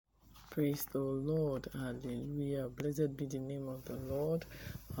Praise the Lord. Hallelujah. Blessed be the name of the Lord,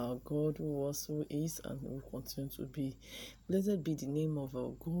 our God who was, who is, and who will continue to be. Blessed be the name of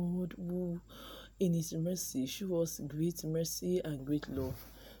our God who, in his mercy, show us great mercy and great love.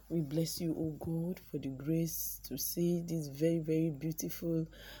 We bless you, O God, for the grace to see this very, very beautiful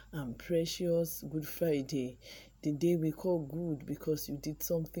and precious Good Friday. The day we call good because you did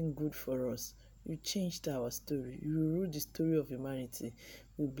something good for us. You changed our story. You rewrote the story of humanity.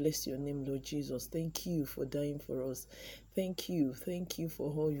 We bless your name, Lord Jesus. Thank you for dying for us. Thank you. Thank you for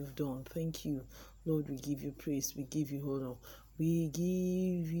all you've done. Thank you. Lord, we give you praise. We give you honor. We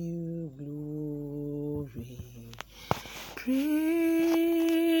give you glory.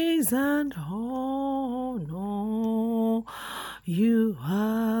 Praise and honor. You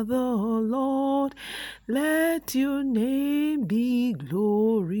are the Lord. Let your name be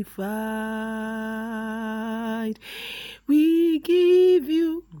glorified. We give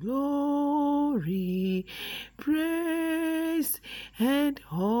you glory, praise, and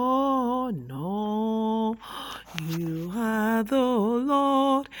honor. You are the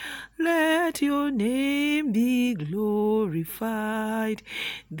Lord. Let your name be glorified.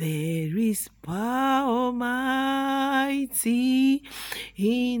 There is power mighty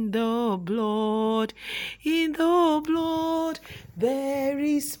in the blood. In the blood, there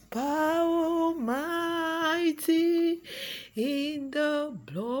is power mighty in the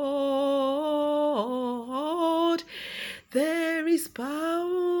blood. There is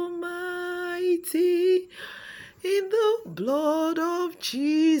power mighty in the blood of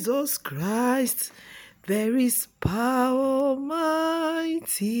Jesus Christ. There is power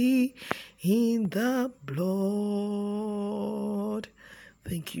mighty in the blood.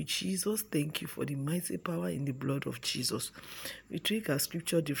 Thank you, Jesus. Thank you for the mighty power in the blood of Jesus. We take our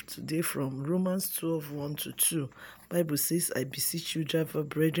scripture today from Romans 12:1-2. Bible says, I beseech you, therefore,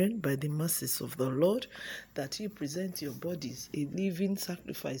 brethren, by the mercies of the Lord, that you present your bodies a living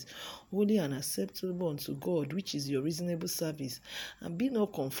sacrifice, holy and acceptable unto God, which is your reasonable service. And be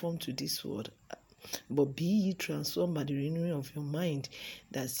not conformed to this world, but be ye transformed by the renewing of your mind,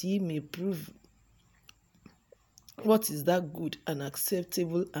 that ye may prove what is that good and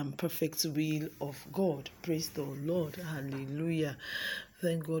acceptable and perfect will of God. Praise the Lord. Hallelujah.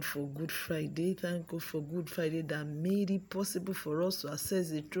 Thank God for Good Friday. Thank God for Good Friday that made it possible for us to access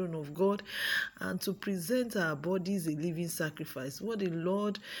the throne of God and to present our bodies a living sacrifice. What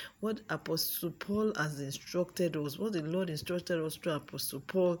Apostle Paul has instructed us, what the Lord instructed us through Apostle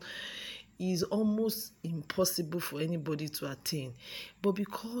Paul, is almost impossible for anybody to attain. But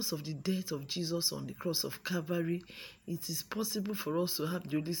because of the death of Jesus on the cross of Calvary, it is possible for us to have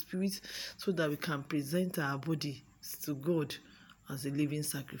the Holy Spirit so that we can present our body to God as a living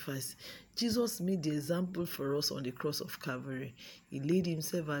sacrifice. Jesus made the example for us on the cross of Calvary. He laid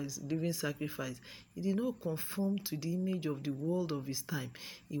himself as a living sacrifice. He did not conform to the image of the world of his time.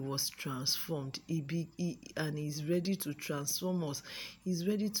 He was transformed. And he's ready to transform us. He's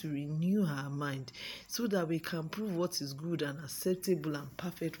ready to renew our mind so that we can prove what is good and acceptable and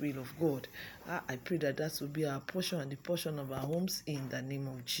perfect will of God. I pray that will be our portion and the portion of our homes in the name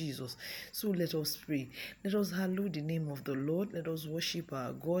of Jesus. So let us pray. Let us hallow the name of the Lord. Let us worship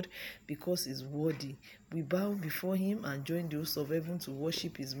our God because he's worthy. We bow before him and join the hosts of heaven to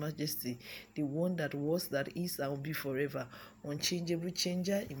worship his majesty, the one that was, that is, and will be forever. Unchangeable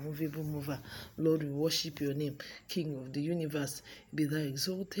changer, immovable mover. Lord, we worship your name. King of the universe, be thou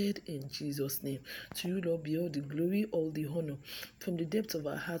exalted in Jesus' name. To you, Lord, be all the glory, all the honor. From the depths of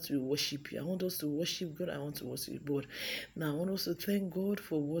our hearts, we worship you. I want us to worship God. I want to worship God. Now, I want us to thank God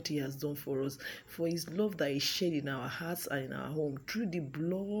for what he has done for us, for his love that is shed in our hearts and in our home through the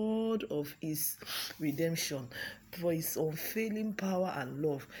blood of his redemption, for his unfailing power and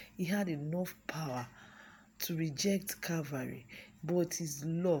love. He had enough power to reject Calvary, but his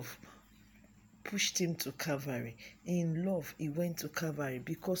love pushed him to Calvary. In love, he went to Calvary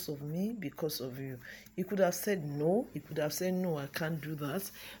because of me, because of you. He could have said no. He could have said, no, I can't do that.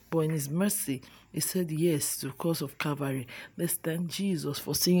 But in his mercy, he said yes to the cause of Calvary. Let's thank Jesus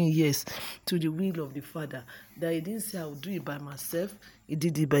for saying yes to the will of the Father. That he didn't say, I'll do it by myself. He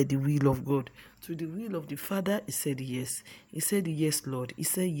did it by the will of God. To the will of the Father, he said yes. He said, yes, Lord. He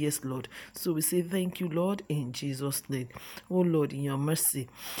said, yes, Lord. So we say, thank you, Lord, in Jesus' name. Oh, Lord, in your mercy,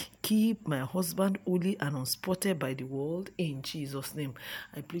 keep my husband holy and unspotted by by the world in Jesus' name.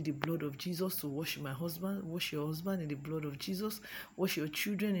 I plead the blood of Jesus to wash my husband, wash your husband in the blood of Jesus, wash your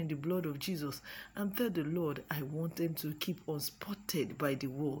children in the blood of Jesus. And tell the Lord, I want them to keep unspotted by the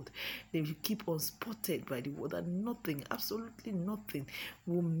world. They will keep unspotted by the world, and nothing, absolutely nothing,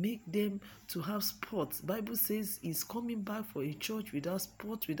 will make them to have spots. Bible says He's coming back for a church without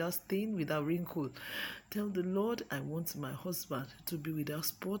spot, without stain, without wrinkle. Tell the Lord, I want my husband to be without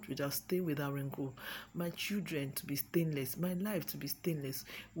spot, without stain, without wrinkle. My children to be stainless, my life to be stainless,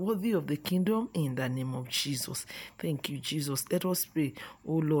 worthy of the kingdom in the name of Jesus. Thank you, Jesus. Let us pray.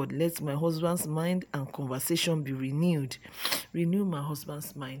 Oh Lord, let my husband's mind and conversation be renewed. Renew my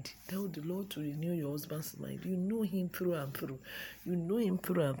husband's mind. Tell the Lord to renew your husband's mind. You know him through and through. You know him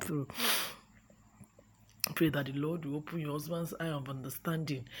through and through. Pray that the Lord will open your husband's eye of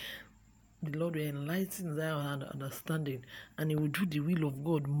understanding. The Lord will enlighten his eye of understanding, and he will do the will of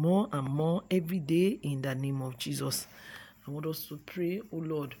God more and more every day in the name of Jesus. I want us to pray, oh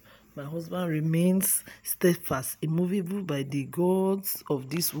Lord, my husband remains steadfast, immovable by the gods of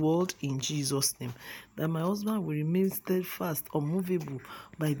this world in Jesus' name. That my husband will remain steadfast, unmovable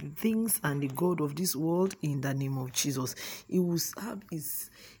by the things and the God of this world in the name of Jesus. He will have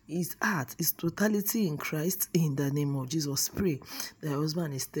his heart, his totality in Christ in the name of Jesus. Pray that your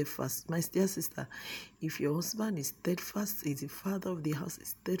husband is steadfast. My dear sister, if your husband is steadfast, is the father of the house, is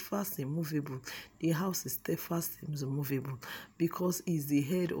steadfast, immovable, the house is steadfast, immovable, because he's the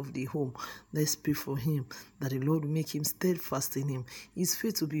head of the home. Let's pray for him, that the Lord will make him steadfast in him. His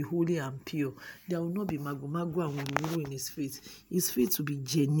faith will be holy and pure. There will not be magu and wuru in his faith. His faith will be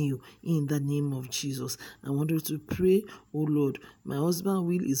genuine in the name of Jesus. I want you to pray, oh Lord, my husband's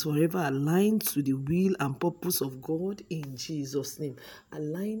will is forever aligned to the will and purpose of God in Jesus' name.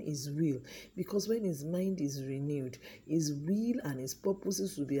 Align his will, because when his mind is renewed, his will and his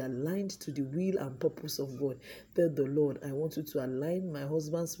purposes will be aligned to the will and purpose of God. Tell the Lord, I want you to align my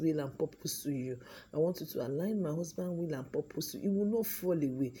husband's will and purpose to you. I want you to align my husband's will and purpose to you. He will not fall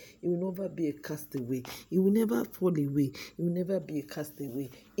away. He will never be a castaway. He will never fall away. He will never be a castaway.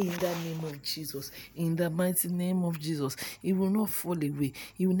 In the name of Jesus, in the mighty name of Jesus, he will not fall away.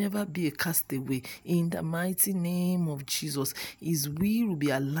 He will never be a castaway. In the mighty name of Jesus, his will be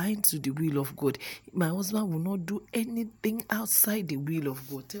aligned to the will of God. My husband will not do anything outside the will of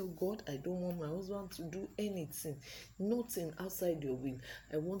God. Tell God, I don't want my husband to do anything, nothing outside your will.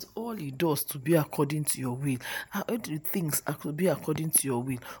 I want all he does to be according to your will. All the things to be according to your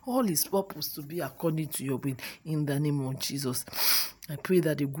will. All his purpose to be according to your will. In the name of Jesus. I pray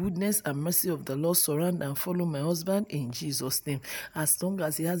that the goodness and mercy of the Lord surround and follow my husband in Jesus' name. As long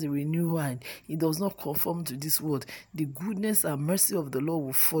as he has a renewed mind, he does not conform to this world, the goodness and mercy of the Lord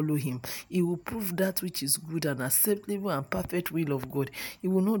will follow him. He will prove that which is good and acceptable and perfect will of God. He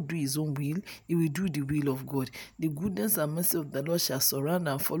will not do his own will, he will do the will of God. The goodness and mercy of the Lord shall surround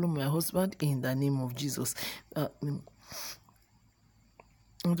and follow my husband in the name of Jesus.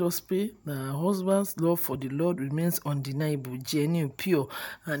 Let us pray that our husband's love for the Lord remains undeniable, genuine, pure,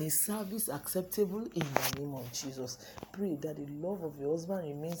 and his service acceptable in the name of Jesus. Pray that the love of your husband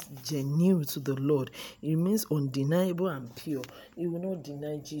remains genuine to the Lord. It remains undeniable and pure. He will not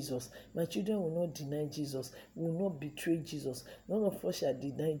deny Jesus. My children will not deny Jesus. We will not betray Jesus. None of us shall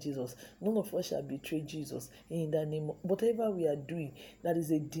deny Jesus. None of us shall betray Jesus in the name of whatever we are doing that is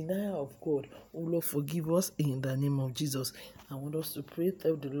a denial of God. Oh Lord, forgive us in the name of Jesus. I want us to pray.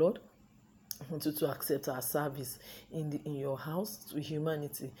 Tell the Lord, I want you to accept our service in your house to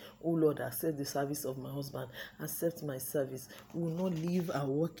humanity. Oh Lord, accept the service of my husband. Accept my service. We will not leave our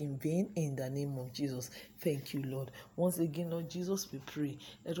work in vain in the name of Jesus. Thank you, Lord. Once again, Lord Jesus, we pray.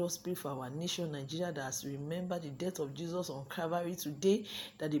 Let us pray for our nation, Nigeria, that as we remember the death of Jesus on Calvary today,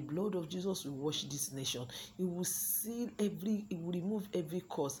 that the blood of Jesus will wash this nation. It will it will remove every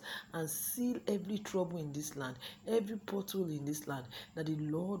cause and seal every trouble in this land, every portal in this land, that the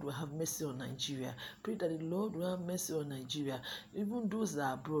Lord will have mercy on Nigeria. Pray that the Lord will have mercy on Nigeria. Even those that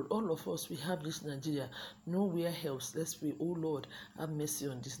are abroad, all of us, we have this Nigeria. Nowhere else. Let's pray, oh Lord, have mercy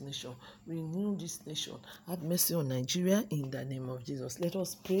on this nation. Renew this nation. Have mercy on Nigeria in the name of Jesus. Let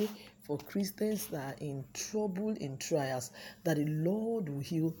us pray for Christians that are in trouble, in trials, that the Lord will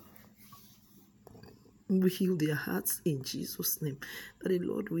heal their hearts in Jesus' name. That the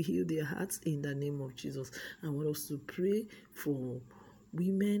Lord will heal their hearts in the name of Jesus. I want us to pray for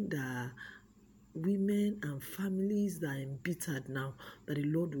women that women and families that are embittered now, that the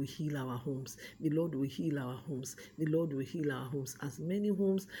Lord will heal our homes. The Lord will heal our homes. The Lord will heal our homes. As many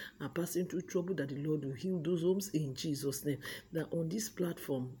homes are passing through trouble, that the Lord will heal those homes in Jesus' name. That on this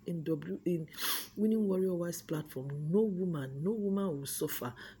platform, in Winning Warrior Wise platform, no woman will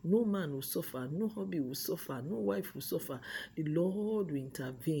suffer, no man will suffer, no hubby will suffer, no wife will suffer. The Lord will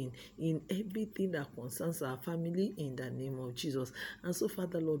intervene in everything that concerns our family in the name of Jesus. And so,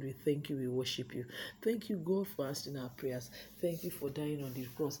 Father, Lord, we thank you, we worship you. Thank you, God, for answering our prayers. Thank you for dying on the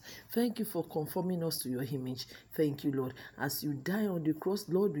cross. Thank you for conforming us to your image. Thank you, Lord. As you die on the cross,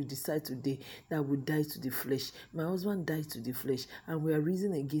 Lord, we decide today that we die to the flesh. My husband died to the flesh, and we are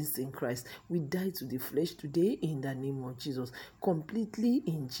risen against in Christ. We die to the flesh today in the name of Jesus. Completely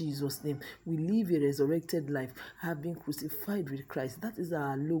in Jesus' name. We live a resurrected life, have been crucified with Christ. That is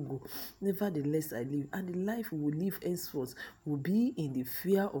our logo. Nevertheless, I live, and the life we will live henceforth will be in the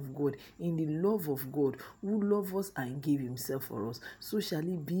fear of God, in the love of God, who loved us and gave himself for us. So shall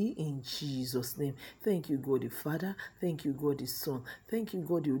it be in Jesus' name. Thank you, God the Father. Thank you, God the Son. Thank you,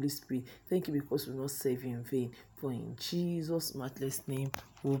 God the Holy Spirit. Thank you, because we will not serve in vain. For in Jesus' matchless name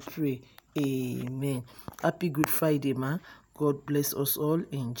we pray. Amen. Happy Good Friday, man. God bless us all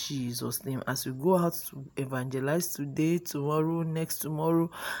in Jesus' name. As we go out to evangelize today, tomorrow, next tomorrow,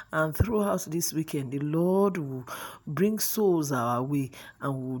 and throughout this weekend, the Lord will bring souls our way,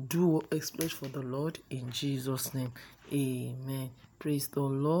 and will do exploits for the Lord in Jesus' name. Amen. Praise the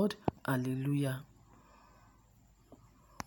Lord. Hallelujah.